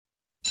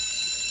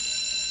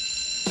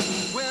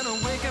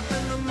wake up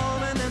in the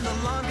morning and the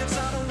alarm gives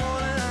out a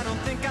warning. I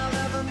don't think I'll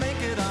ever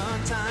make it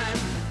on time.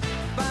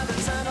 By the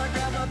time I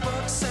grab my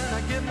books and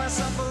I give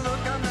myself a look,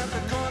 I'm at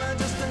the corner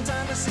just in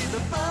time to see the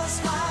bus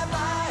fly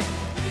by.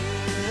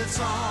 It's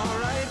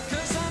alright,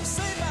 'cause I'm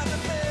safe at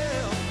the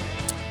bell.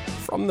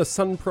 From the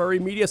Sun Prairie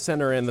Media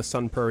Center and the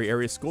Sun Prairie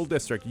Area School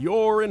District,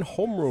 you're in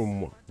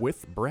Homeroom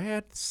with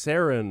Brad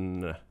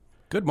Saron.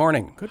 Good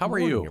morning. Good How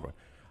morning, are you? everyone.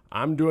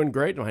 I'm doing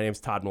great. My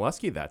name's Todd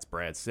Molesky. That's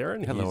Brad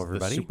Saron. Hello, He's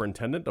everybody. the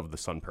superintendent of the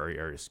Sun Prairie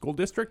Area School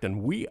District,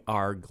 and we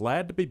are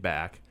glad to be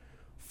back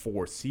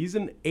for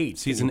Season 8. Can you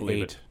Season believe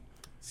 8. it?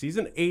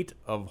 Season 8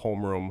 of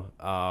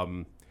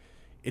Homeroom.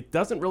 It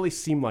doesn't really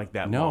seem like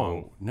that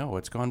long. No,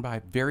 it's gone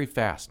by very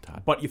fast,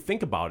 Todd. But you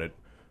think about it,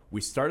 we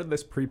started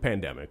this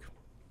pre-pandemic,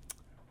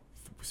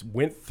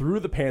 went through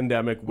the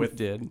pandemic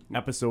with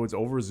episodes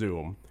over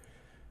Zoom.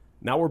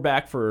 Now we're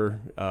back for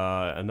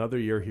another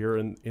year here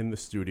in the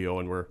studio,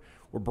 and we're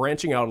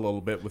branching out a little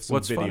bit with some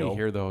What's video. funny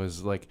here, though,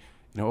 is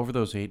over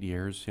those 8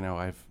 years,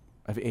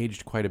 I've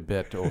aged quite a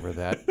bit over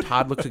that.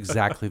 Todd looks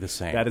exactly the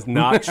same. That is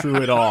not true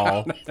at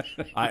all.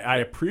 I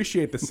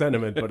appreciate the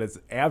sentiment, but it's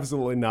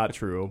absolutely not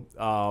true.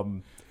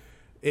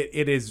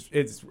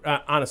 It's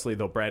honestly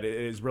though, Brad, it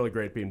is really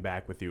great being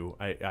back with you.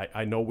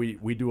 I know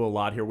we do a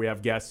lot here. We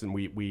have guests and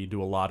we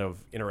do a lot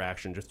of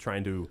interaction, just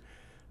trying to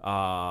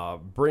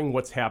bring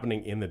what's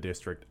happening in the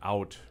district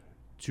out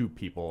to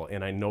people.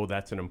 And I know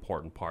that's an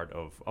important part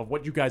of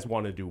what you guys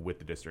want to do with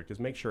the district, is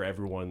make sure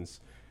everyone's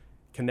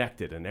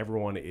connected and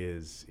everyone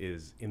is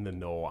in the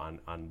know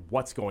on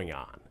what's going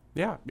on.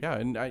 Yeah,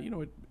 and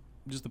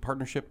just the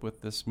partnership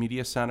with this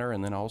media center,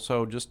 and then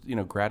also just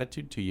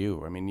gratitude to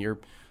you. I mean, you're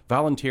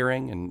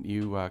volunteering and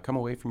you come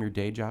away from your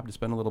day job to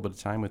spend a little bit of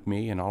time with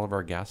me and all of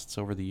our guests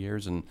over the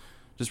years, and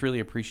just really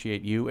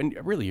appreciate you and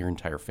really your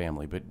entire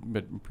family, but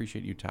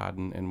appreciate you, Todd,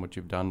 and what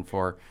you've done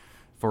for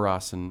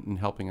us and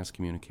helping us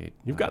communicate.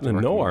 You've gotten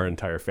to know our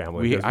entire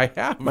family. I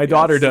have. My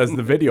daughter does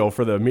the video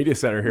for the media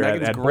center here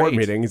at board great.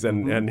 meetings,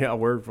 and yeah,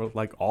 we're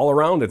like all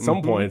around at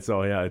some point.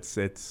 So yeah,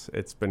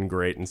 it's been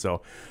great. And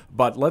so,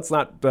 but let's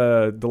not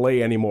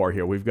delay anymore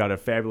here. We've got a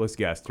fabulous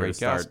guest here Great to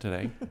start guest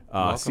today.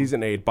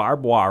 Season 8,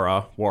 Barb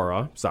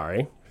Waara.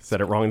 Sorry. Said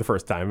it wrong the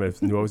first time. I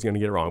knew I was going to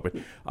get it wrong. But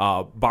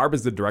Barb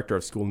is the director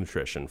of school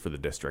nutrition for the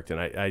district.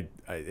 And I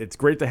it's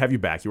great to have you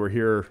back. You were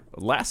here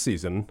last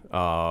season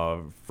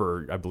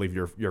for, I believe,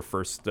 your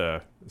first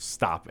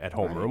stop at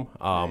Homeroom.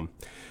 Right.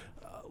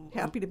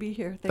 Happy to be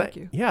here. Thank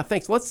you. Yeah,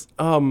 thanks. Let's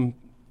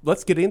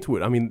get into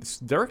it. I mean,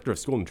 director of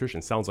school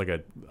nutrition sounds like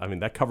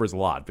that covers a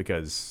lot,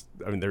 because,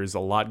 there's a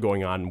lot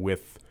going on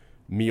with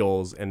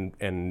meals and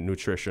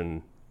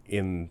nutrition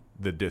in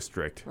the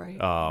district.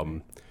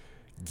 Right.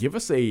 Give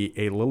us a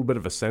little bit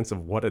of a sense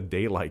of what a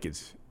day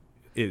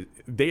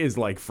is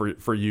like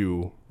for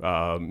you.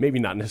 Maybe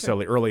not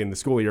necessarily early in the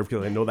school year,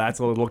 because I know that's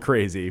a little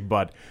crazy.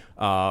 But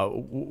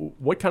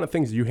what kind of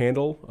things do you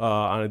handle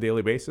on a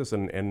daily basis,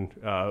 and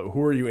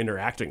who are you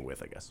interacting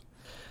with, I guess?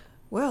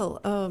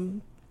 Well,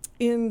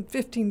 in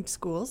 15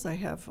 schools, I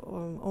have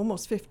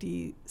almost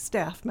 50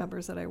 staff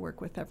members that I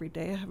work with every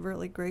day. I have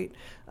really great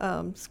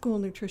school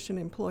nutrition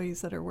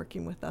employees that are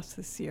working with us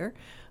this year.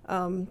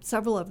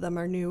 Several of them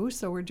are new,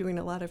 so we're doing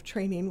a lot of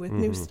training with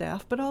new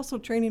staff, but also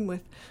training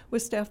with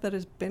staff that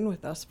has been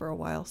with us for a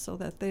while, so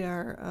that they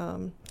are,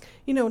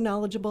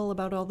 knowledgeable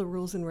about all the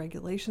rules and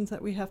regulations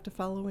that we have to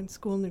follow in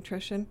school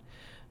nutrition.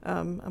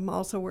 I'm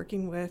also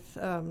working with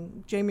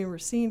Jamie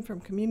Racine from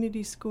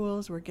community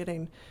schools. We're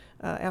getting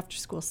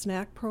after-school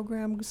snack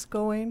programs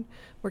going.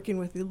 Working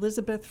with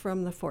Elizabeth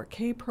from the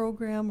 4K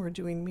program. We're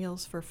doing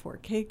meals for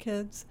 4K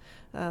kids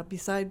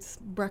besides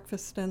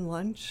breakfast and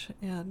lunch.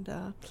 And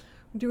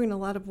we're doing a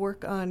lot of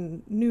work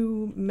on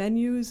new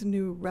menus,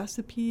 new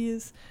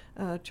recipes,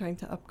 trying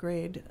to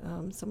upgrade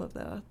some of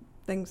the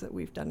things that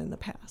we've done in the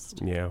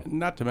past. Yeah.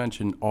 Not to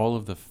mention all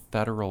of the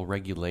federal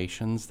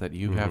regulations that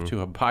you have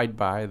to abide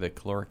by, the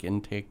caloric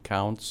intake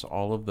counts,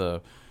 all of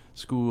the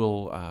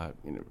school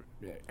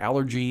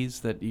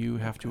allergies that you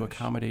have to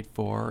accommodate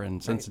for,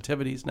 and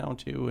sensitivities now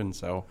too. And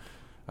so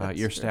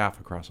your staff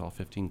across all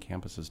 15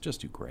 campuses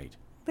just do great.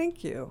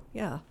 Thank you.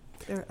 Yeah,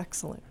 they're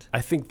excellent.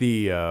 I think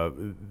the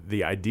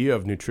idea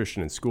of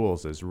nutrition in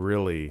schools has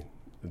really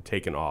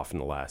taken off in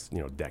the last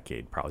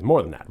decade, probably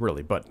more than that,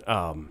 really. But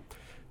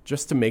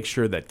just to make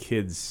sure that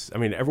kids,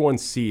 everyone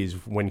sees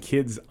when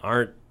kids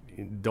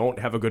don't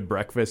have a good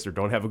breakfast or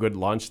don't have a good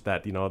lunch,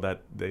 that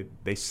that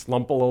they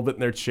slump a little bit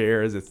in their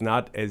chairs.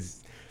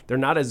 They're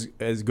not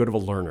as good of a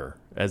learner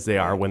as they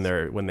are when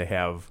they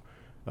have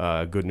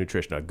good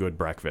nutrition, a good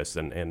breakfast,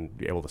 and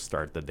be able to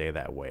start the day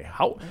that way.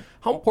 How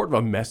important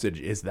of a message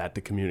is that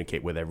to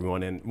communicate with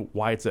everyone, and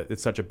why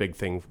it's such a big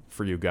thing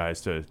for you guys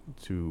to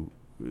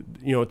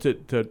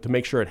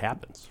make sure it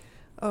happens?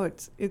 Oh,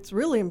 it's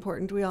really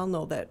important. We all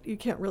know that you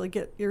can't really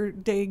get your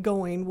day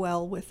going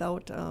well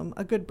without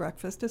a good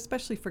breakfast,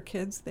 especially for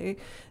kids. They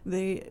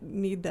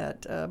need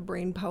that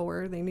brain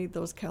power. They need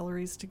those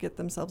calories to get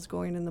themselves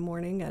going in the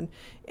morning,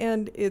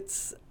 and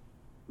it's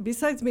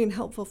besides being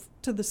helpful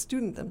to the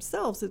student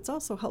themselves, it's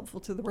also helpful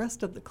to the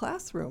rest of the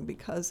classroom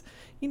because,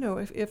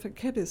 if a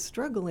kid is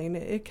struggling,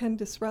 it can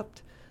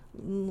disrupt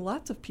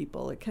lots of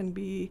people. It can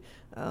be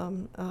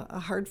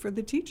hard for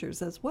the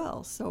teachers as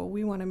well. So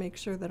we want to make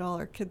sure that all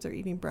our kids are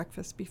eating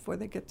breakfast before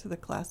they get to the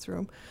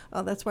classroom.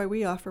 That's why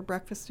we offer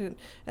breakfast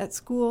at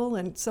school,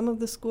 and some of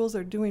the schools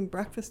are doing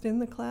breakfast in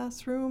the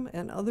classroom,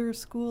 and other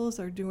schools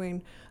are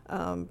doing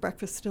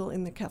breakfast still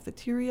in the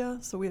cafeteria.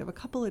 So we have a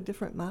couple of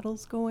different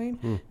models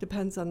going.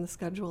 Depends on the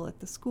schedule at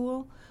the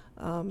school.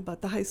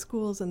 But the high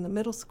schools and the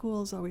middle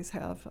schools always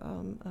have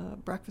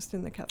breakfast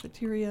in the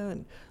cafeteria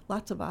and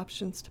lots of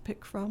options to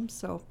pick from.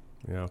 So,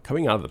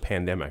 coming out of the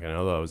pandemic, I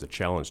know that was a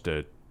challenge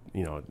to,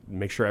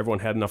 make sure everyone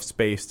had enough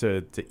space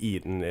to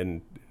eat.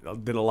 And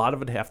did a lot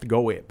of it have to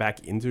go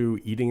back into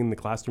eating in the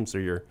classroom? So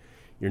you're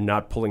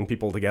not pulling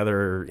people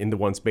together into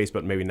one space,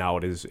 but maybe now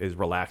it is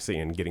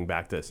relaxing and getting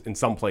back to in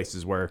some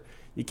places where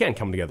you can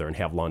come together and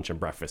have lunch and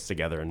breakfast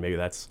together, and maybe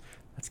that's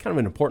kind of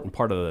an important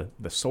part of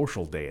the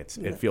social day.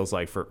 It feels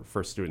like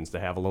for students to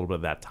have a little bit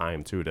of that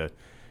time too to,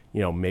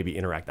 maybe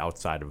interact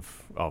outside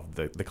of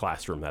the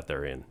classroom that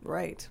they're in.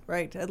 Right.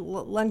 At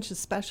lunch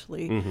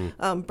especially.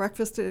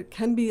 Breakfast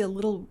can be a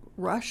little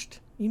rushed.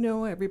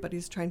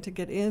 Everybody's trying to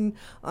get in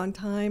on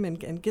time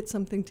and get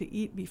something to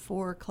eat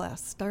before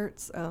class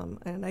starts.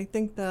 And I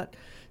think that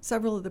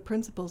several of the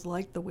principals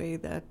liked the way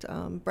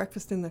that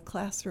breakfast in the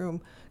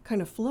classroom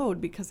kind of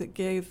flowed because it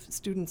gave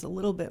students a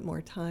little bit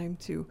more time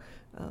to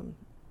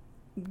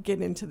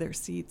get into their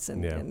seats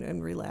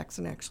and relax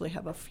and actually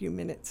have a few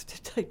minutes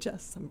to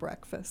digest some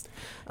breakfast.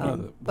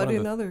 But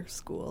in other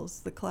schools,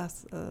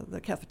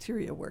 the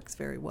cafeteria works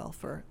very well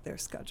for their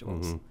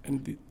schedules.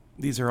 And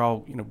these are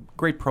all,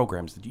 great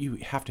programs that you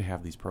have to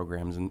have these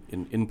programs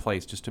in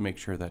place just to make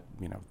sure that,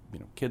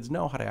 kids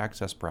know how to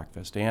access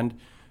breakfast. And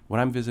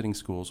when I'm visiting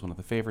schools, one of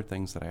the favorite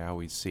things that I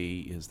always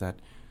see is that,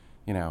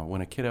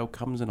 when a kiddo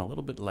comes in a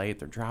little bit late,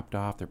 they're dropped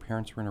off, their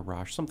parents were in a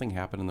rush, something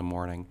happened in the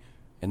morning,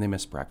 and they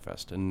miss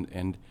breakfast.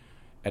 And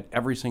at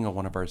every single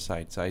one of our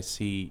sites, I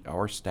see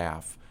our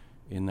staff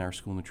in our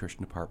school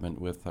nutrition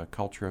department with a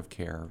culture of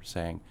care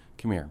saying,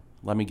 come here,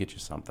 let me get you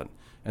something.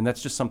 And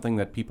that's just something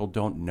that people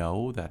don't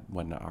know, that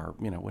when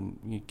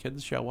when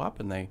kids show up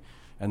and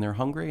they're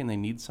hungry and they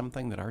need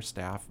something, that our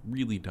staff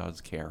really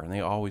does care, and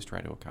they always try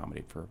to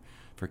accommodate for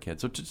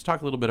kids. So just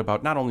talk a little bit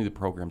about not only the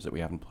programs that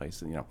we have in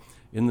place,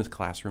 in the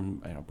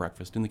classroom,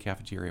 breakfast, in the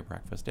cafeteria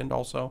breakfast, and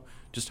also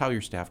just how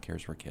your staff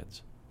cares for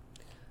kids.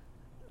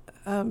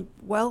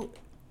 Well,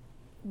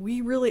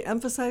 we really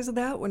emphasize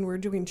that when we're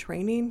doing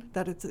training,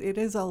 that it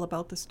is all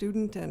about the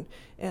student,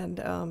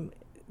 and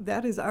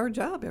that is our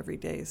job every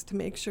day, is to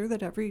make sure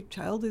that every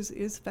child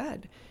is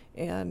fed.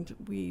 And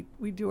we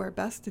do our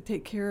best to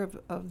take care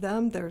of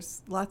them.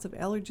 There's lots of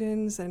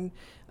allergens and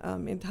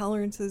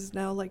intolerances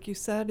now, like you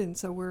said, and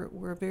so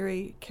we're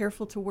very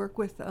careful to work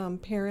with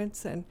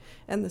parents and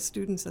the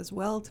students as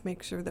well to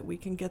make sure that we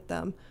can get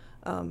them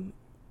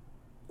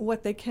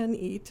what they can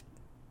eat,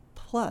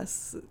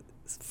 plus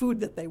food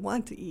that they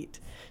want to eat.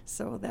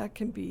 So that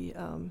can be,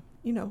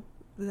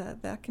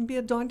 that can be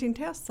a daunting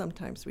task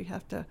sometimes. We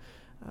have to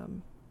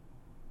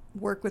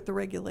work with the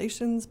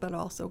regulations, but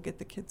also get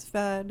the kids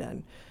fed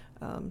and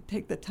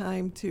take the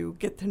time to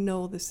get to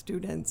know the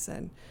students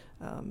and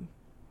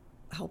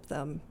help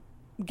them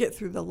get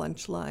through the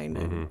lunch line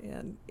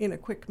and in a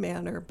quick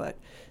manner, but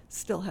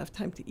still have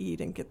time to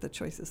eat and get the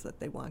choices that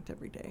they want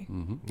every day.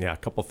 Yeah, a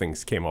couple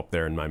things came up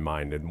there in my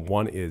mind, and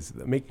one is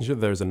making sure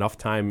there's enough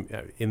time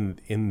in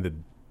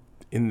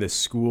the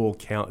school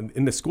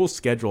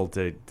schedule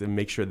to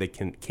make sure they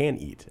can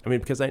eat. I mean,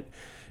 because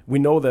we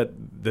know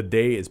that the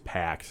day is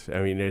packed.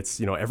 I mean,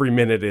 it's every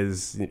minute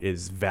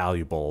is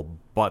valuable,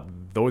 but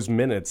those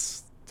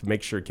minutes to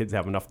make sure kids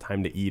have enough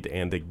time to eat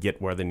and to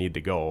get where they need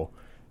to go,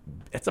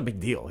 it's a big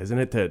deal, isn't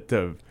it?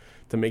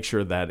 To make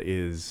sure that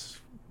is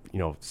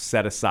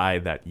set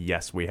aside, that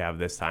yes, we have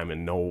this time,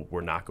 and no,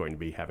 we're not going to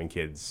be having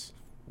kids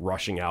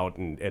rushing out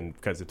and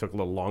because it took a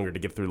little longer to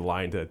get through the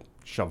line to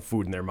shove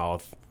food in their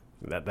mouth.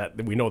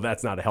 That we know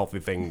that's not a healthy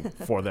thing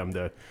for them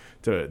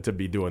to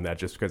be doing that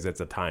just because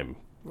it's a time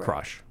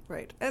crush.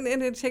 Right. And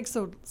it takes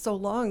so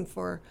long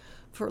for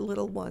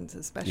little ones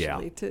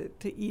especially to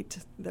eat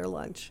their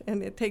lunch,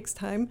 and it takes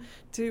time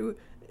to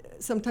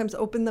sometimes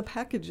open the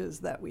packages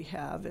that we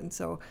have, and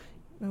so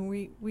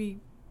we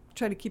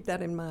try to keep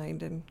that in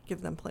mind and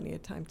give them plenty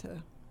of time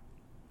to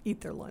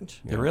eat their lunch.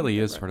 There really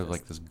is sort of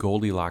like this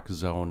Goldilocks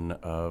zone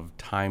of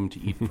time to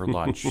eat for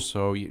lunch.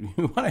 So you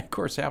want to, of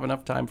course, have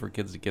enough time for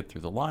kids to get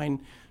through the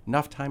line,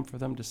 enough time for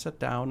them to sit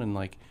down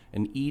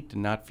and eat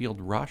and not feel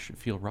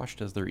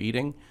rushed as they're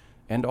eating.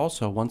 And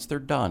also, once they're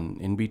done,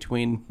 in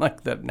between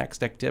that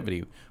next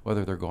activity,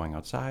 whether they're going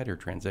outside or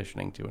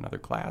transitioning to another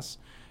class,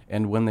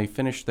 and when they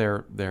finish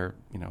their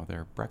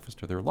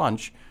breakfast or their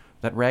lunch,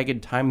 that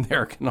ragged time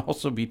there can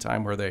also be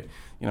time where they,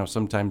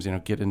 sometimes,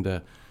 get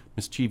into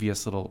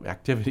mischievous little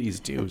activities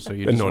too. So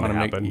you just want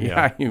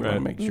to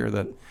make sure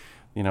that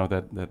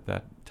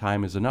that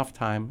time is enough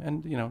time,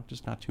 and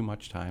just not too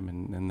much time,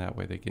 and that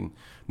way they can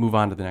move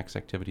on to the next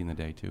activity in the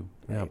day too.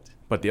 Yeah.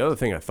 But the other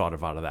thing I thought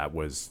of out of that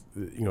was,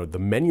 the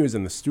menus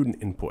and the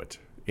student input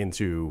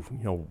into,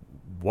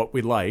 what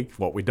we like,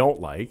 what we don't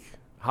like.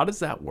 How does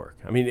that work?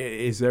 I mean,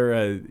 is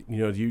there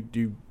do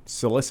you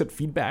solicit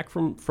feedback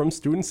from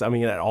students? I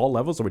mean, at all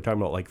levels? Are we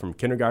talking about like from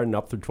kindergarten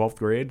up through 12th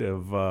grade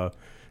of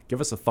give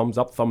us a thumbs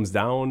up, thumbs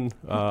down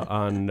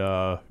on,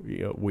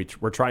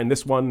 we're trying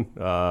this one.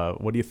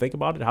 What do you think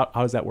about it?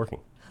 How is that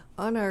working?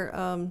 On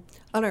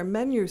our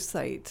menu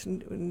site,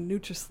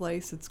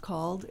 NutriSlice it's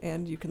called,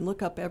 and you can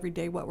look up every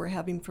day what we're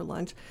having for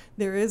lunch.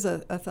 There is a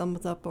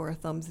thumbs up or a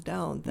thumbs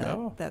down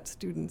that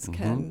students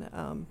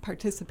can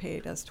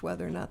participate as to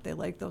whether or not they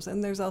like those.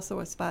 And there's also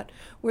a spot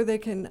where they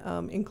can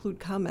include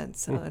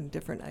comments on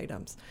different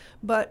items.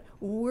 But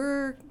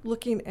we're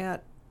looking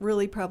at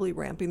really probably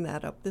ramping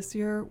that up this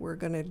year. We're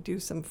going to do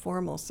some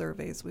formal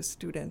surveys with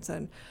students,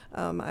 and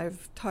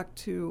I've talked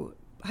to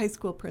high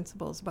school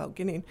principals about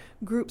getting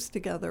groups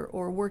together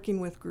or working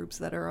with groups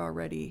that are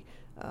already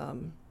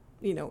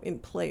in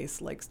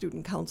place, like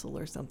student council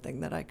or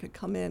something, that I could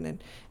come in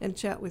and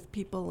chat with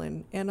people,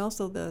 and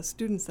also the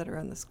students that are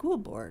on the school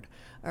board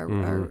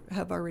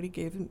have already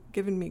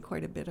given me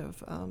quite a bit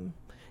of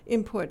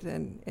input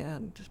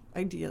and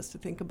ideas to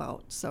think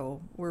about.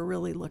 So we're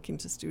really looking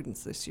to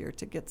students this year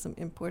to get some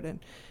input and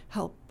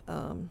help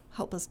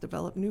us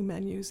develop new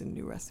menus and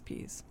new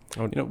recipes.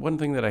 One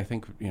thing that I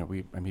think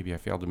maybe I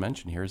failed to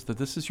mention here is that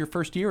this is your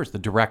first year as the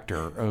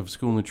director of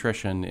school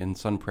nutrition in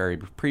Sun Prairie.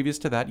 Previous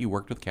to that, you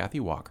worked with Kathy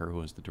Walker, who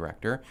was the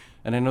director,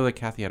 and I know that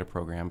Kathy had a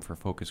program for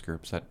focus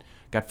groups that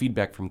got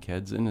feedback from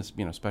kids, and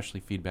especially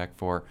feedback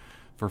for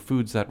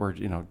foods that were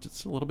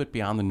just a little bit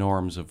beyond the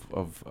norms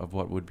of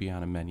what would be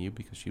on a menu,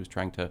 because she was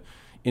trying to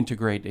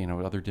integrate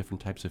other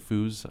different types of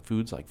foods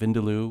like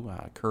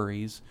vindaloo,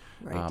 curries,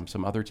 Right.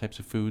 some other types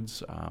of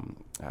foods,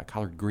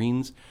 collard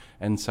greens,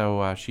 and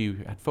so she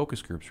had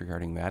focus groups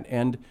regarding that.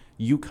 And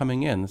you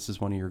coming in, this is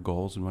one of your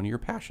goals and one of your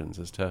passions,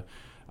 is to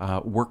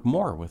work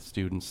more with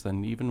students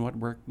than even what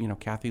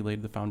Kathy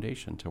laid the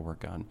foundation to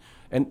work on.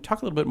 And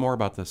talk a little bit more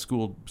about the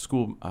school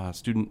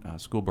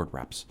board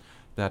reps.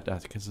 That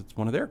because it's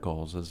one of their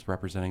goals as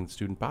representing the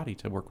student body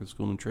to work with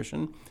school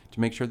nutrition to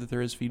make sure that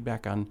there is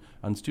feedback on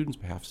students'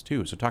 behalf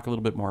too. So talk a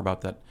little bit more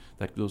about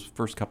those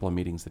first couple of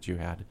meetings that you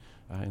had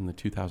in the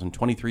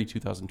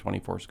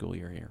 2023-2024 school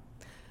year here.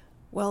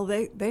 Well,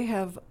 they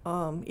have,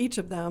 each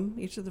of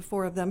the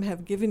four of them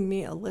have given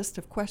me a list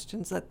of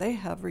questions that they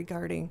have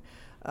regarding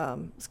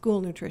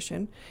school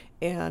nutrition.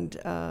 And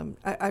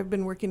I've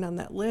been working on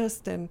that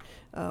list and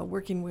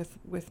working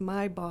with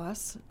my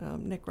boss,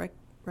 Nick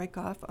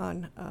Reichoff,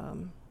 on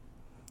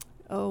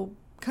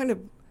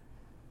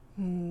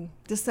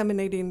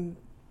disseminating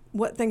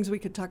what things we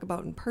could talk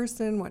about in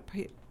person, what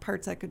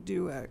parts I could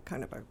do a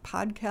kind of a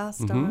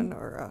podcast on,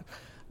 or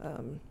a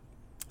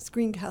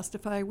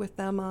screencastify with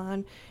them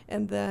on,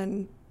 and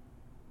then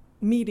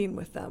meeting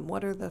with them.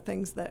 What are the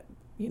things that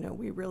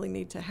we really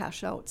need to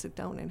sit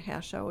down and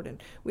hash out?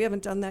 And we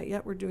haven't done that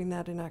yet. We're doing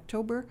that in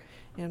October,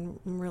 and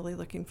I'm really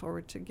looking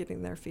forward to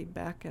getting their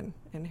feedback and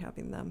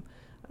having them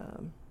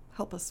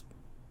help us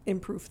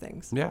improve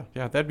things. Yeah,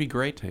 that'd be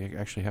great to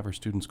actually have our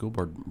student school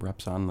board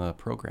reps on the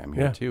program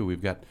here too.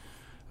 We've got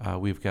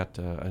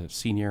a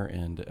senior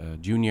and a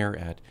junior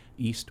at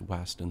East,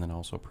 West, and then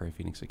also Prairie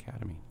Phoenix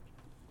Academy.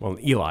 Well,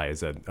 Eli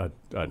is a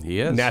he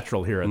is.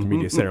 natural here at the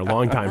Media Center,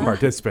 longtime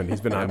participant. He's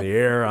been on the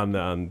air, on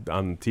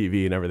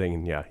TV and everything,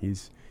 and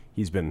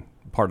he's been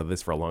part of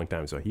this for a long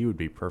time, so he would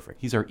be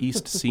perfect. He's our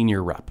East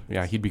senior rep.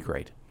 Yeah, he'd be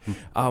great.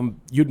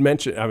 You'd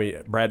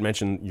mentioned, Brad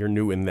mentioned you're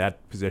new in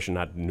that position,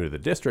 not new to the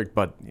district,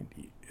 but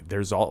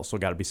there's also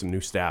got to be some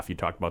new staff. You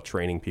talked about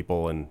training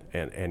people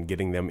and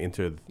getting them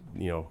into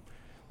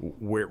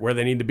where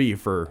they need to be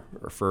for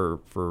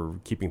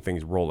keeping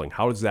things rolling.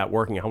 How is that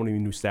working? How many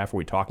new staff are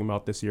we talking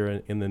about this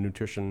year in the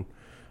nutrition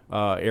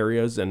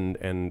areas,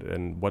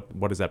 and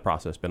what has that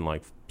process been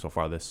like so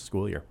far this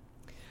school year?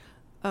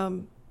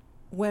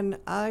 When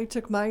I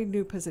took my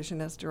new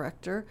position as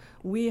director,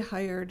 we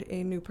hired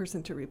a new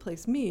person to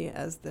replace me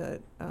as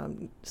the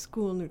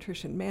school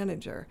nutrition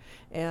manager,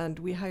 and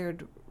we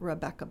hired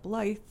Rebecca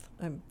Blythe.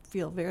 I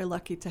feel very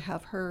lucky to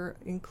have her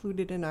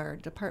included in our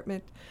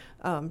department.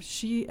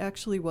 She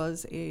actually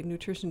was a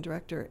nutrition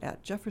director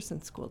at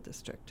Jefferson School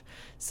District,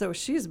 so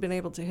she's been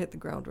able to hit the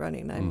ground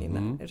running. I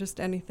mean, just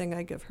anything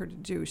I give her to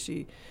do,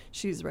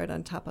 she's right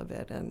on top of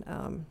it,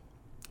 and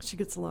she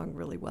gets along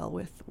really well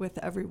with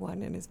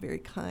everyone and is very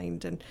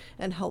kind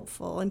and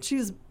helpful. And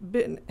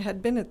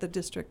had been at the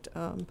district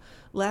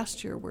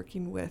last year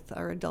working with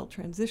our adult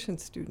transition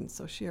students,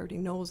 so she already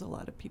knows a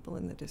lot of people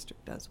in the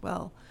district as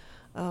well.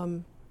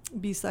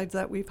 Besides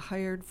that, we've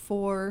hired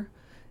 4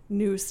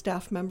 new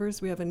staff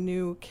members. We have a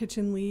new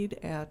kitchen lead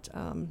at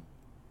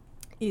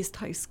East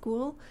High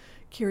School,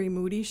 Carrie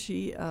Moody.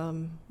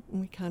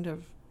 We kind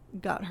of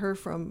got her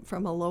from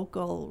a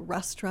local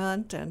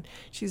restaurant, and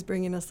she's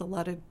bringing us a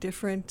lot of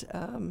different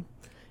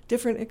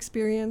different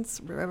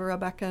experience.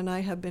 Rebecca and I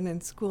have been in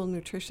school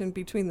nutrition.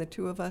 Between the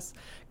two of us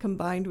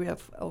combined, we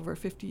have over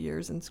 50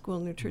 years in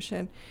school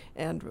nutrition.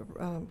 And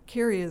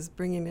Carrie is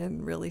bringing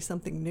in really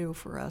something new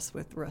for us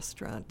with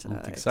restaurant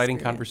exciting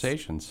experience.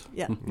 Conversations.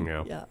 Yeah,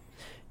 Yeah. yeah.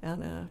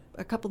 And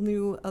a couple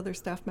new other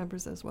staff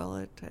members as well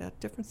at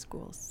different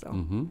schools. So.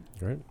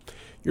 Mm-hmm. Right.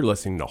 You're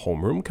listening to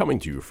Homeroom, coming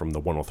to you from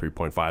the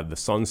 103.5 The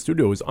Sun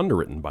Studio, is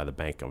underwritten by the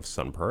Bank of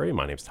Sun Prairie.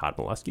 My name is Todd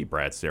Molesky.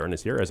 Brad Saron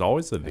is here, as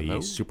always,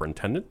 the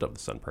Superintendent of the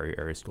Sun Prairie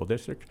Area School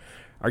District.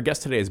 Our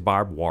guest today is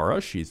Barb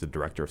Waara. She's the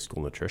Director of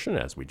School Nutrition,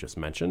 as we just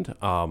mentioned.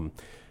 And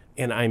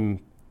I'm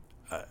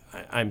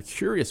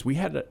curious. We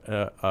had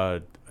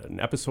an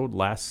episode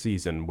last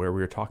season where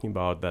we were talking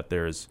about that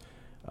there's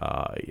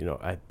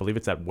I believe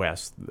it's at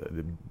West.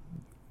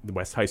 The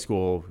West High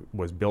School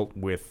was built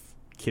with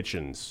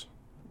kitchens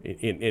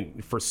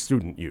for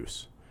student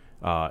use,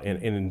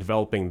 and in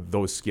developing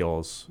those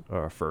skills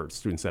for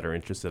students that are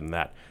interested in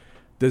that.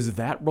 Does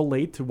that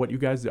relate to what you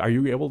guys are?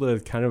 You able to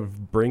kind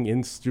of bring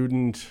in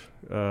student,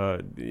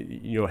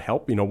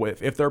 help?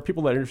 If there are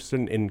people that are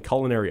interested in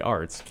culinary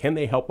arts, can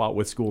they help out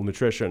with school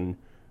nutrition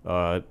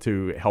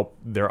to help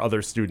their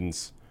other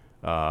students?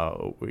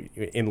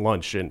 In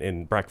lunch and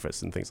in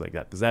breakfast and things like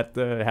that. Does that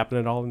happen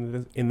at all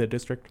in the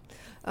district?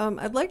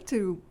 I'd like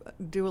to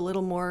do a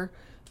little more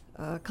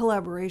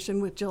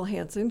collaboration with Jill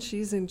Hansen.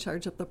 She's in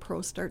charge of the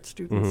Pro Start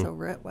students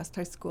over at West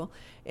High School.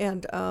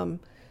 And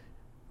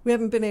we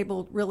haven't been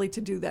able really to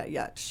do that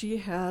yet. She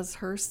has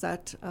her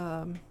set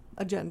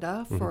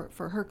agenda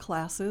for her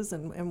classes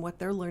and what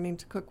they're learning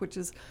to cook, which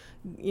is,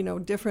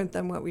 different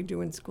than what we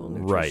do in school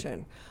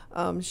nutrition.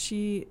 Right.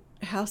 She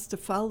has to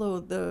follow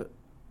the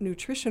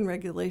nutrition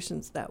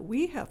regulations that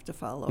we have to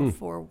follow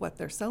for what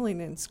they're selling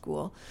in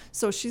school.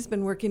 So she's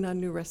been working on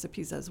new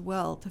recipes as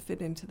well to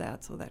fit into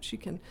that so that she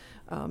can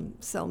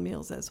sell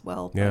meals as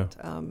well. Yeah.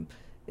 But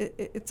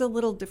it's a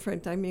little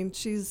different. I mean,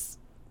 she's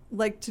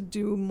like to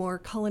do more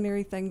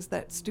culinary things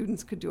that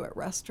students could do at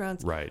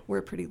restaurants. Right.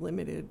 We're pretty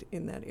limited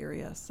in that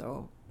area,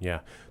 so.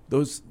 Yeah.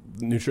 Those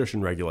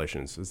nutrition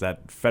regulations, is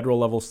that federal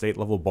level, state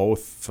level,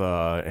 both?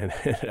 And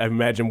I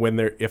imagine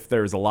if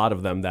there's a lot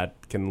of them,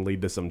 that can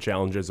lead to some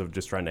challenges of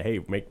just trying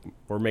to,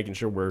 we're making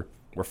sure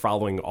we're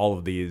following all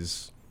of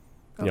these,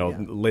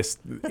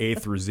 list A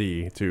through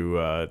Z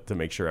to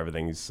make sure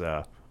everything's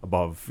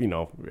above,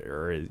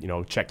 or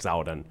checks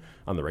out on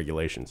the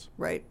regulations.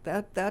 Right.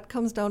 That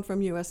comes down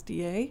from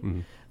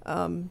USDA,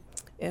 and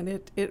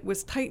it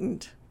was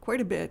tightened quite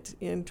a bit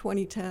in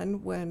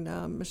 2010 when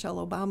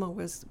Michelle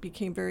Obama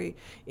became very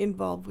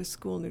involved with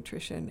school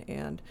nutrition.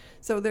 And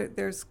so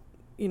there's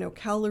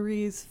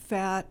calories,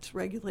 fat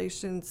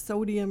regulations,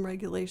 sodium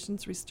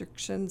regulations,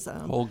 restrictions.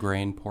 Whole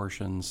grain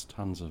portions,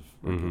 tons of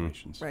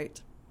regulations.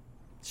 Right.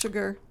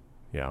 Sugar.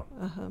 Yeah.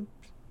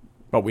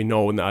 But we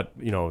know not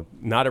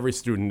every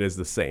student is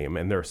the same,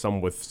 and there are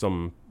some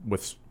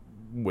with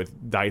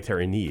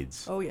dietary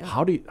needs. Oh yeah.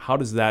 How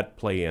does that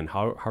play in?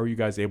 How are you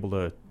guys able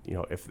to,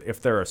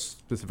 if there are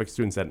specific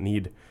students that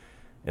need,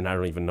 and I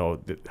don't even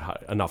know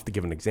enough to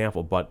give an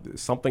example, but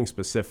something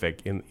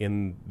specific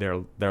in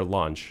their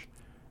lunch,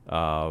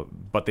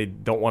 but they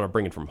don't want to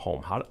bring it from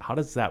home. How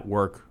does that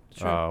work?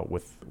 Sure.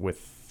 With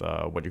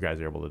what you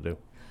guys are able to do?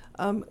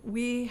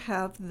 We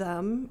have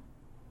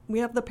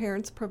the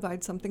parents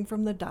provide something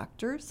from the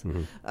doctors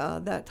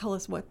that tell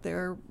us what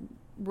their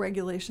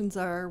regulations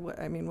are,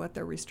 what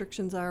their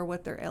restrictions are,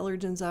 what their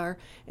allergens are,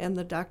 and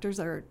the doctors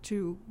are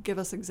to give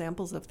us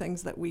examples of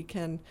things that we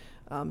can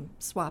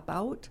swap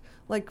out.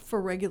 Like for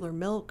regular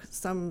milk,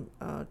 some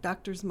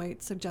doctors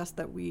might suggest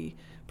that we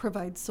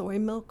provide soy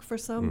milk for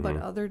some, but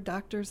other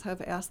doctors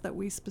have asked that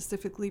we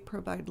specifically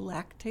provide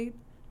lactate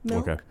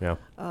milk. Okay, yeah.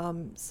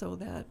 So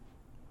that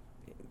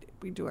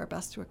we do our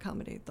best to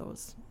accommodate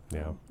those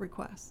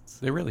requests.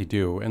 They really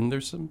do, and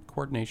there's some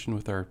coordination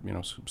with our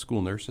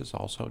school nurses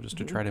also, just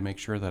to try to make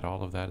sure that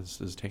all of that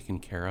is taken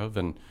care of,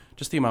 and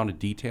just the amount of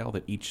detail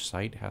that each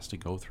site has to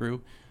go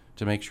through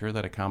to make sure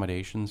that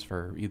accommodations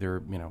for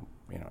either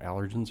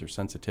allergens or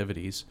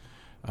sensitivities,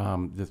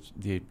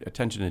 the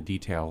attention to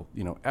detail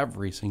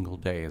every single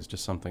day is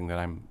just something that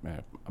I'm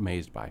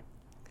amazed by.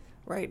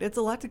 Right. It's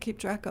a lot to keep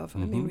track of. I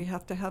mean, we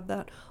have to have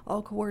that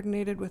all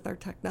coordinated with our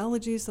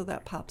technology so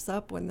that pops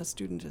up when the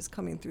student is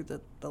coming through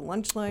the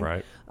lunch line.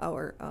 Right.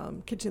 Our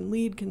kitchen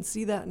lead can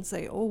see that and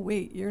say, oh,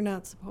 wait, you're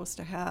not supposed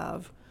to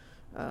have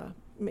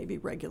maybe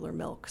regular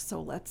milk,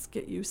 so let's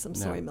get you some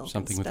soy milk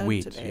something instead with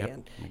wheat. today. Yep,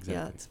 and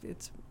exactly.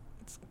 it's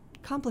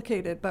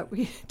complicated, but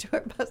we do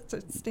our best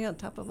to stay on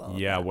top of all of that.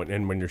 Yeah,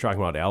 when you're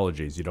talking about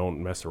allergies, you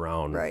don't mess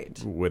around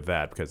with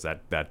that, because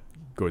that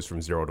goes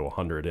from 0 to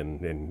 100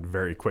 and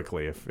very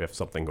quickly if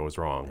something goes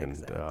wrong.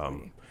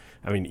 Exactly.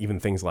 And even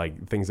things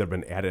that have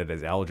been added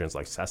as allergens,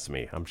 like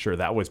sesame. I'm sure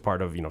that was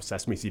part of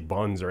sesame seed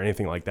buns or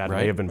anything like that.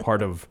 Right. May have been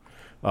part of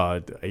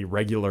a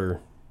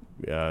regular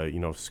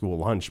school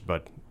lunch,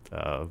 but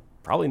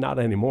probably not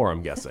anymore,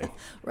 I'm guessing.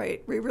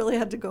 Right. We really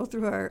had to go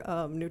through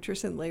our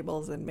nutrition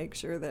labels and make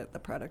sure that the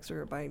products we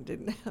were buying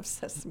didn't have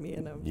sesame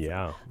in them.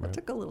 Yeah. So it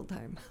took a little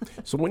time.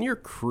 So when you're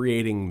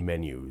creating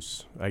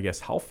menus, I guess,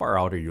 how far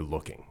out are you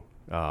looking?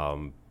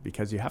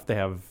 Because you have to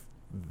have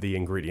the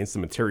ingredients, the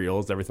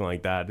materials, everything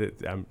like that.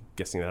 I'm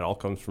guessing that all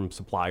comes from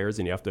suppliers,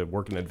 and you have to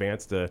work in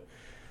advance to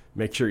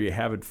make sure you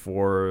have it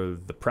for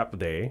the prep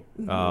day.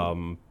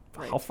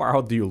 Right. How far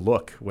out do you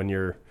look when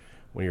you're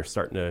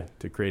starting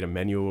to create a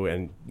menu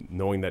and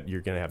knowing that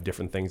you're going to have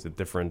different things at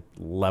different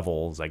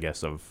levels, I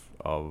guess, of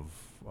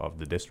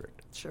the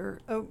district? Sure.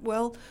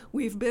 Well,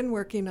 we've been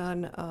working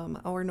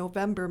on our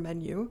November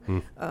menu,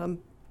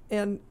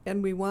 and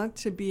we want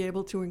to be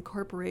able to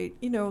incorporate,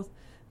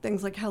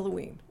 things like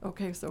Halloween.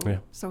 Okay,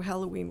 so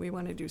Halloween, we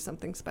want to do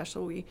something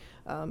special. We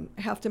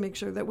have to make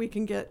sure that we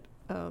can get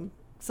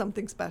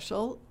something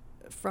special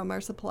from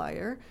our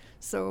supplier.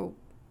 So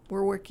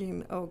we're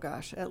working,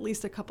 at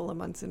least a couple of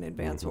months in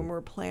advance when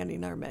we're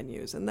planning our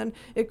menus. And then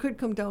it could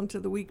come down to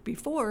the week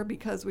before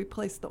because we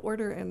placed the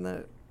order and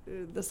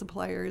the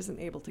supplier isn't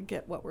able to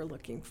get what we're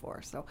looking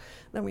for. So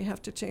then we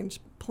have to change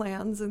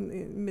plans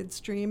in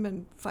midstream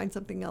and find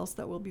something else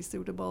that will be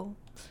suitable.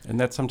 And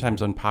that's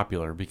sometimes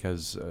unpopular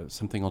because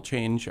something will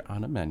change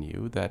on a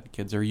menu that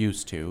kids are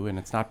used to, and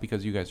it's not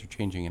because you guys are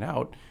changing it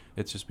out.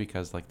 It's just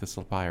because the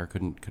supplier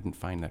couldn't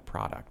find that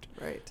product.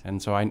 Right.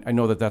 And so I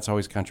know that's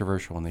always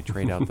controversial when they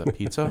trade out the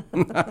pizza.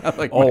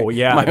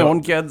 My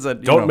own kids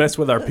that don't mess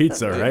with our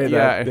pizza, right?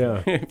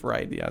 Yeah.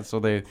 Right. Yeah. So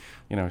they,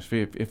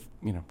 if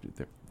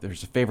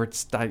there's a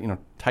favorite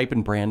type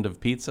and brand of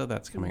pizza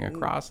that's coming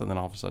across, and then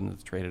all of a sudden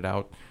it's traded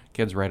out,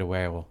 kids right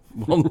away will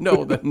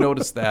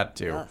notice that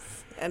too.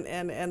 Yes.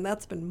 And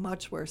that's been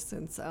much worse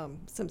since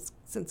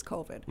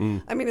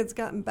COVID. I mean, it's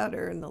gotten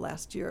better in the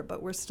last year,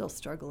 but we're still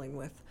struggling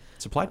with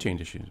supply chain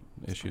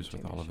issues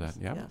with all of that.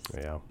 Yeah.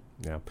 Yes.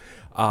 Yeah.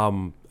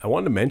 I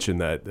wanted to mention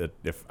that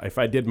if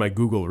I did my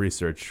Google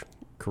research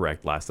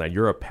correct last night,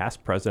 you're a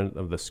past president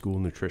of the School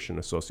Nutrition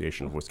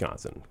Association of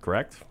Wisconsin,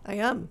 correct? I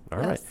am. All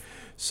right.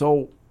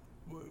 So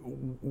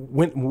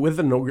with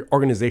an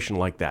organization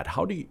like that,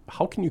 how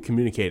can you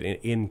communicate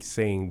in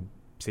say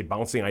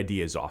bouncing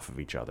ideas off of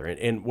each other?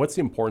 And what's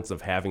the importance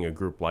of having a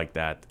group like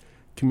that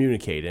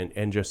communicate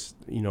and just,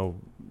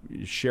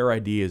 share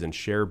ideas and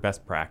share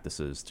best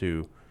practices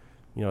to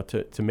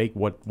make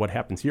what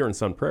happens here in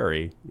Sun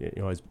Prairie,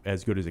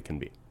 as good as it can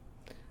be?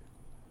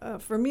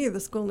 For me, the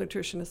School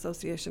Nutrition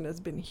Association has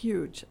been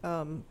huge.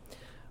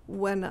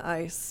 When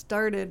I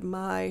started,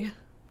 my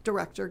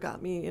director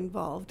got me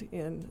involved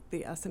in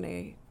the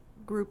SNA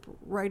group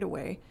right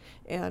away,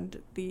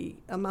 and the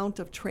amount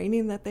of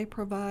training that they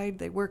provide,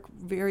 they work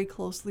very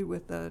closely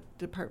with the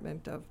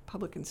Department of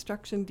Public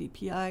Instruction,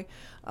 DPI,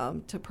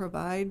 to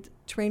provide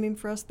training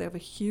for us. They have a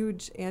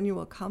huge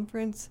annual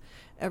conference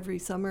every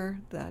summer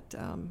that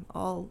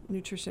all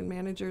nutrition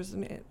managers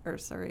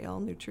all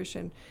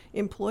nutrition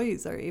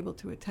employees are able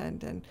to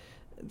attend, and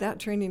that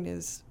training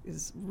is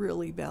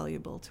really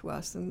valuable to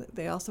us. And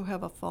they also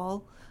have a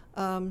fall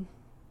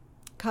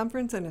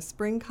conference and a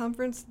spring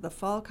conference. The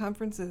fall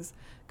conference is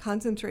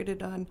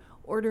concentrated on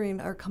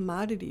ordering our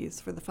commodities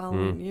for the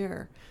following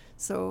year.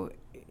 So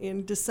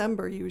in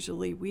December,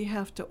 usually, we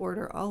have to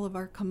order all of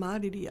our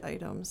commodity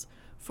items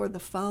for the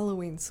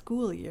following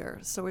school year.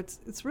 So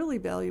it's really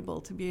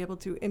valuable to be able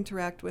to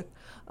interact with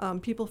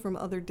people from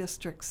other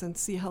districts and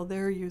see how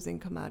they're using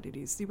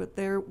commodities, see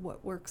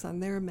what works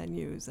on their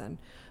menus, and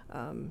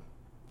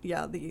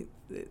the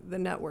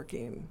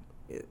networking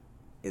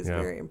is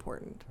very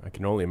important. I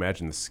can only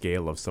imagine the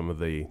scale of some of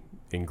the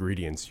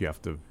ingredients you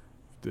have to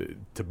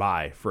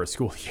buy for a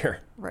school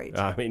year. Right.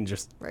 I mean,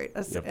 just right.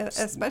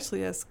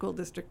 Especially a school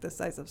district the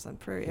size of Sun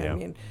Prairie. Yeah. I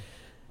mean,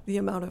 the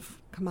amount of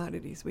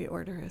commodities we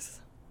order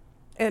is,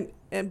 and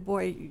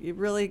boy, you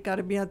really got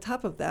to be on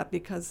top of that,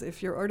 because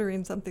if you're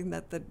ordering something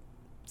that the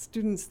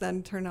students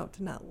then turn out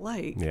to not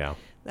like,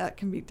 that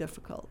can be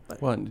difficult.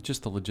 But and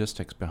just the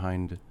logistics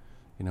behind.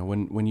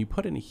 When you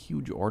put in a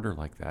huge order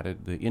like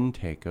that, the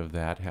intake of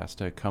that has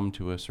to come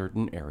to a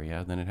certain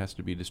area, then it has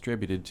to be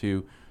distributed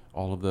to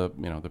all of the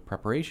the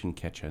preparation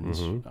kitchens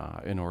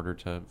in order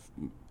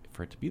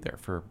for it to be there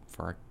for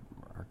our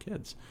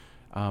kids.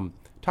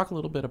 Talk a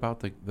little bit about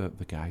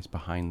the guys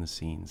behind the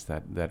scenes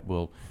that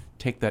will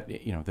take that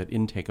that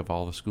intake of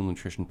all the school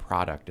nutrition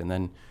product and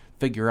then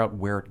figure out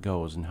where it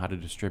goes and how to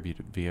distribute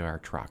it via our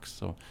trucks.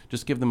 So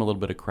just give them a little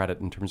bit of credit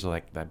in terms of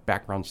that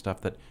background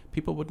stuff that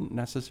people wouldn't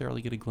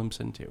necessarily get a glimpse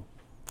into.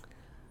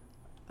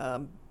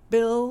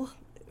 Bill,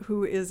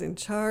 who is in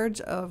charge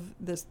of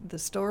the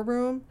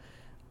storeroom,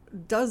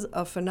 does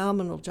a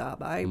phenomenal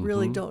job. I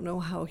really don't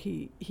know how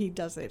he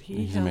does it.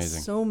 He's has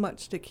amazing. So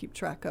much to keep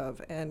track of,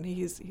 and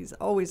he's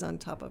always on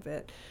top of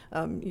it.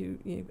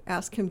 You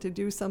ask him to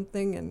do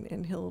something,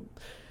 and he'll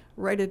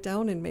write it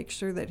down and make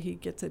sure that he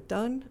gets it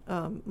done.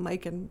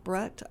 Mike and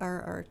Brett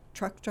are our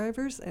truck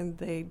drivers, and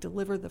they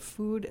deliver the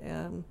food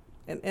and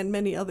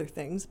many other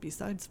things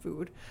besides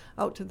food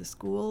out to the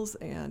schools.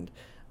 And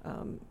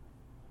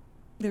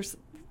there's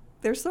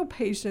they're so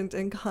patient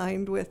and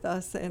kind with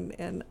us,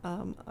 and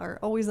are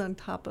always on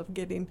top of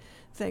getting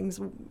things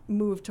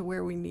moved to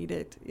where we need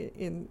it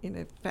in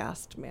a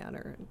fast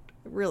manner.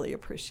 Really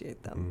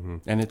appreciate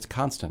them. And it's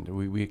constant.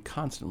 We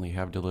constantly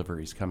have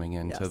deliveries coming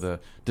in to Yes. the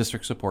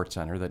district support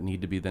center that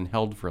need to be then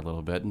held for a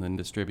little bit and then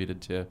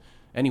distributed to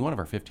any one of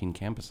our 15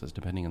 campuses,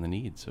 depending on the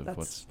needs of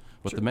That's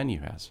what the menu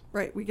has.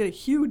 Right, we get a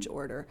huge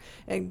order,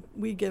 and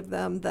we give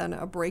them then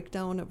a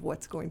breakdown of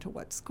what's going to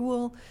what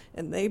school,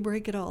 and they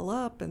break it all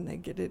up, and they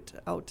get it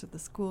out to the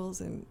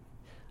schools, and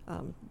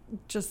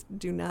just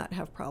do not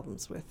have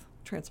problems with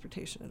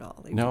transportation at all.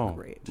 They do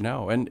great.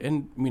 No,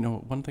 and you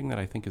know, one thing that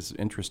I think is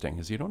interesting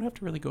is you don't have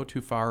to really go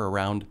too far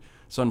around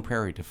Sun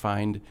Prairie to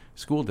find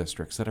school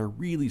districts that are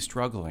really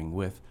struggling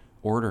with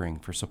ordering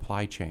for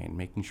supply chain,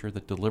 making sure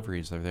that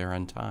deliveries are there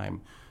on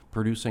time,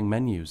 producing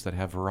menus that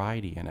have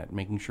variety in it,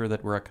 making sure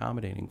that we're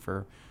accommodating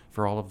for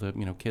all of the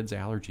kids'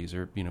 allergies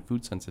or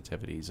food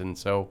sensitivities, and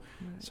so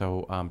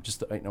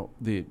just not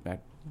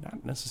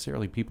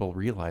necessarily people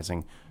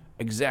realizing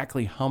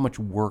exactly how much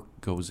work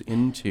goes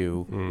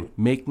into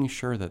making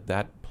sure that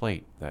that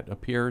plate that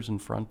appears in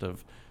front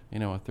of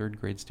a third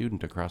grade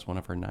student across one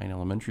of our 9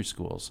 elementary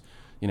schools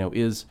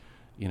is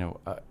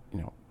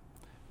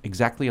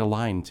exactly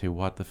aligned to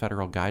what the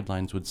federal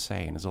guidelines would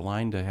say, and is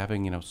aligned to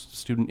having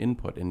student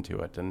input into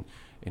it, and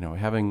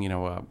having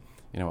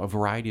a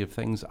variety of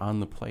things on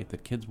the plate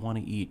that kids want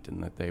to eat,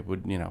 and that they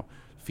would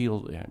feel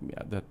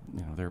that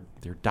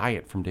their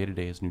diet from day to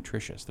day is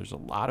nutritious. There's a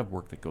lot of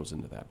work that goes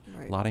into that.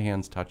 Right. A lot of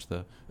hands touch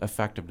the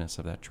effectiveness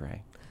of that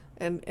tray.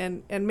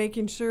 And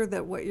making sure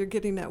that what you're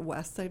getting at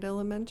Westside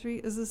Elementary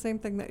is the same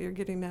thing that you're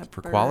getting at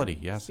For Bird, quality,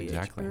 yes, C.H.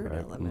 exactly. Bird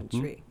Right.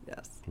 Elementary,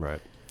 yes. Right.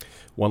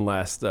 One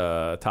last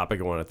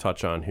topic I want to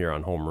touch on here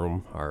on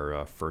Homeroom,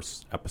 our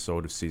first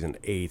episode of Season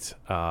 8.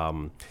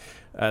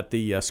 At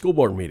the school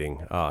board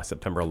meeting,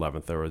 September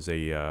 11th, there was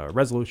a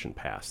resolution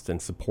passed in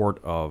support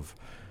of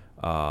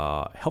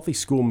healthy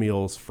school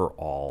meals for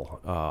all.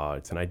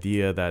 It's an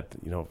idea that,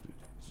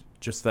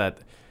 just that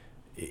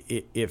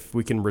if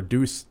we can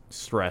reduce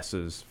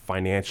stresses,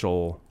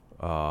 financial,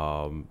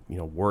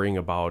 worrying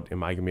about,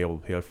 am I going to be able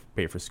to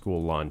pay for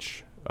school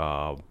lunch,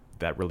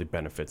 that really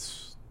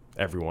benefits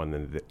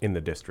everyone in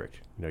the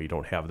district. You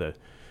don't have the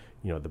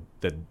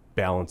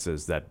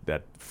balances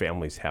that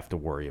families have to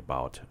worry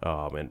about.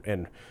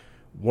 And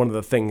one of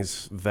the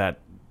things that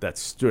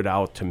stood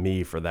out to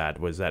me for that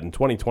was that in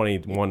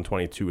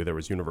 2021-22 there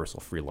was universal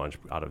free lunch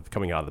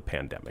coming out of the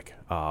pandemic.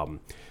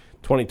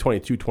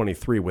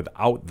 2022-23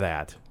 without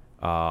that,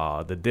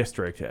 the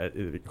district,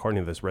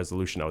 according to this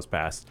resolution that was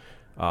passed,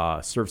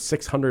 served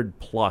 600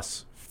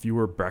 plus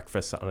fewer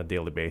breakfasts on a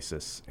daily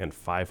basis and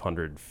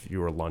 500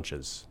 fewer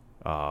lunches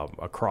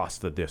across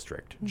the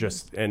district.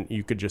 Mm-hmm. And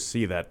you could just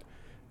see that,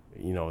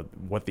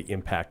 what the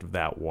impact of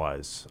that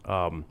was.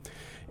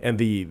 And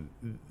the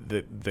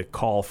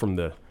call from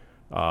the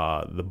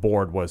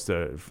board was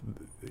to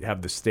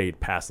have the state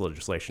pass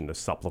legislation to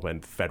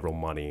supplement federal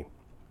money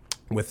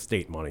with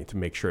state money to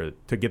make sure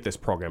to get this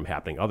program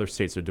happening. Other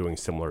states are doing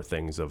similar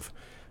things of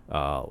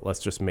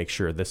let's just make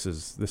sure this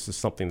is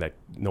something that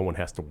no one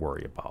has to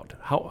worry about.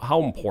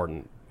 How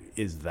important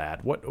is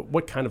that?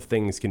 What kind of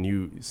things can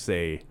you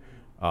say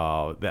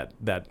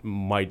that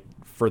might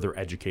further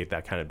educate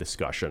that kind of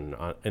discussion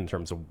in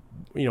terms of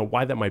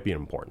why that might be an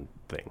important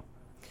thing?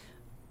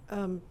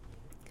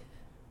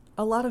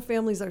 A lot of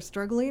families are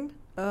struggling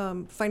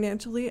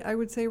financially. I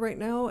would say right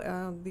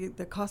now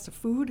the cost of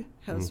food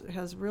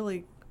has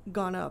really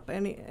gone up.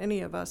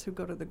 Any of us who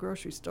go to the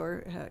grocery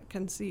store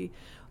can see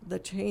the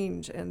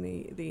change and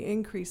the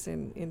increase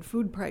in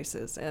food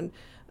prices. And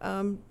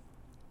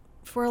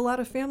for a lot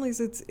of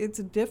families, it's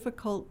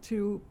difficult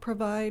to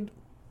provide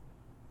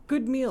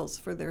good meals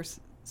for their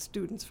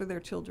students, for their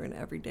children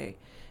every day.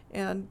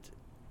 And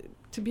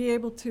to be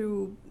able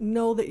to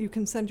know that you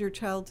can send your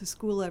child to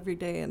school every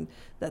day and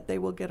that they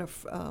will get a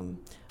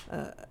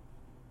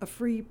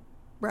free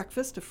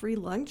breakfast, a free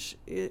lunch,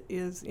 it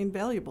is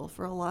invaluable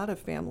for a lot of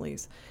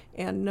families.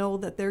 And know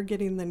that they're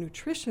getting the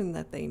nutrition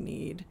that they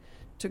need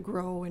to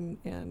grow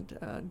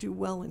and do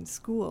well in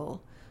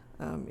school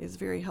is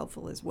very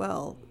helpful as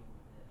well.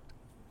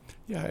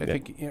 Yeah, I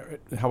think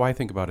how I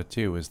think about it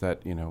too is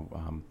that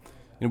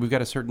we've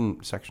got a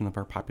certain section of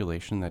our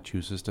population that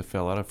chooses to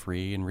fill out a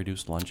free and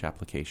reduced lunch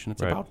application.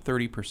 It's right. about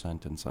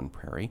 30% in Sun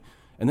Prairie.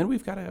 And then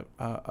we've got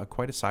a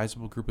quite a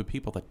sizable group of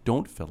people that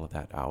don't fill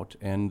that out.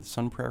 And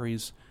Sun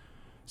Prairie's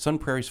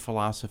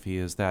philosophy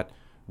is that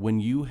when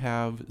you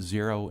have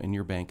zero in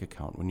your bank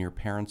account, when your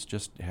parents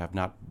just have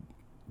not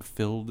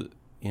filled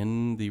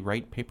in the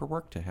right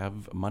paperwork to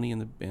have money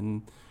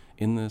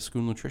in the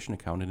school nutrition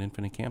account at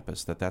Infinite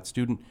Campus, that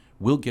student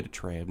will get a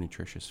tray of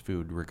nutritious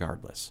food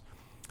regardless.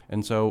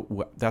 And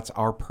so that's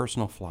our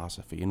personal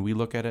philosophy, and we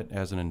look at it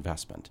as an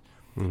investment.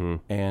 Mm-hmm.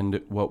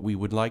 And what we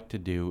would like to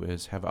do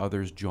is have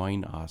others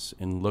join us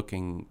in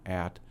looking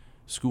at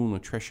school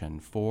nutrition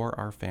for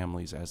our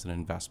families as an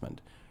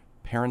investment.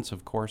 Parents,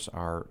 of course,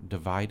 are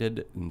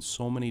divided in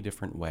so many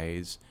different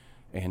ways,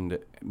 and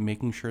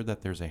making sure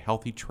that there's a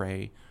healthy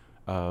tray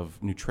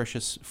of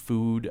nutritious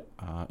food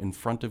in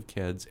front of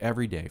kids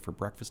every day for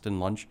breakfast and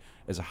lunch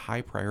is a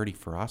high priority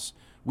for us.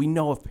 We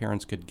know if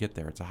parents could get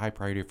there, it's a high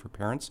priority for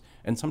parents,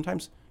 and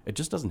sometimes it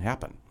just doesn't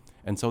happen.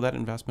 And so that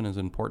investment is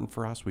important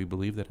for us. We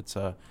believe that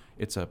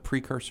it's a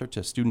precursor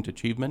to student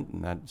achievement,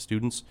 and that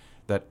students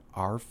that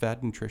are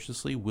fed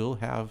nutritiously will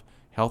have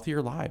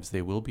healthier lives.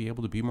 They will be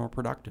able to be more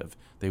productive.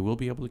 They will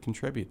be able to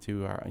contribute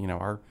to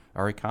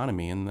our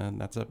economy, and then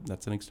that's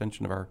an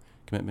extension of our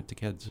commitment to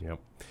kids. Yep.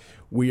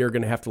 We are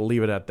going to have to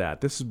leave it at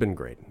that. This has been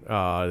great.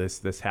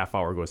 This half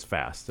hour goes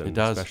fast, and it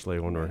does, especially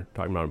when we're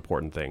talking about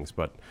important things.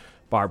 But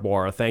Barb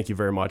Waara, thank you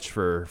very much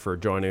for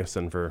joining us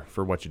and for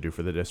what you do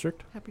for the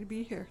district. Happy to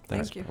be here.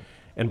 Thanks. Thank you.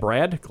 And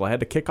Brad, glad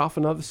to kick off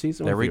another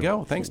season. There with we you.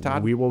 go. Thanks,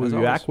 Todd. We will be As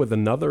back always. with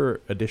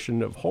another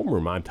edition of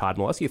Homeroom. I'm Todd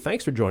Molesky.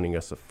 Thanks for joining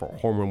us for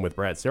Homeroom with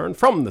Brad Saron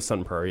from the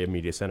Sun Prairie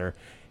Media Center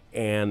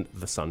and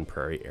the Sun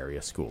Prairie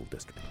Area School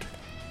District.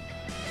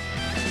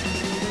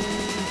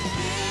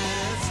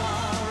 It's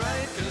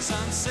alright, 'cause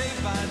I'm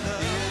saved by the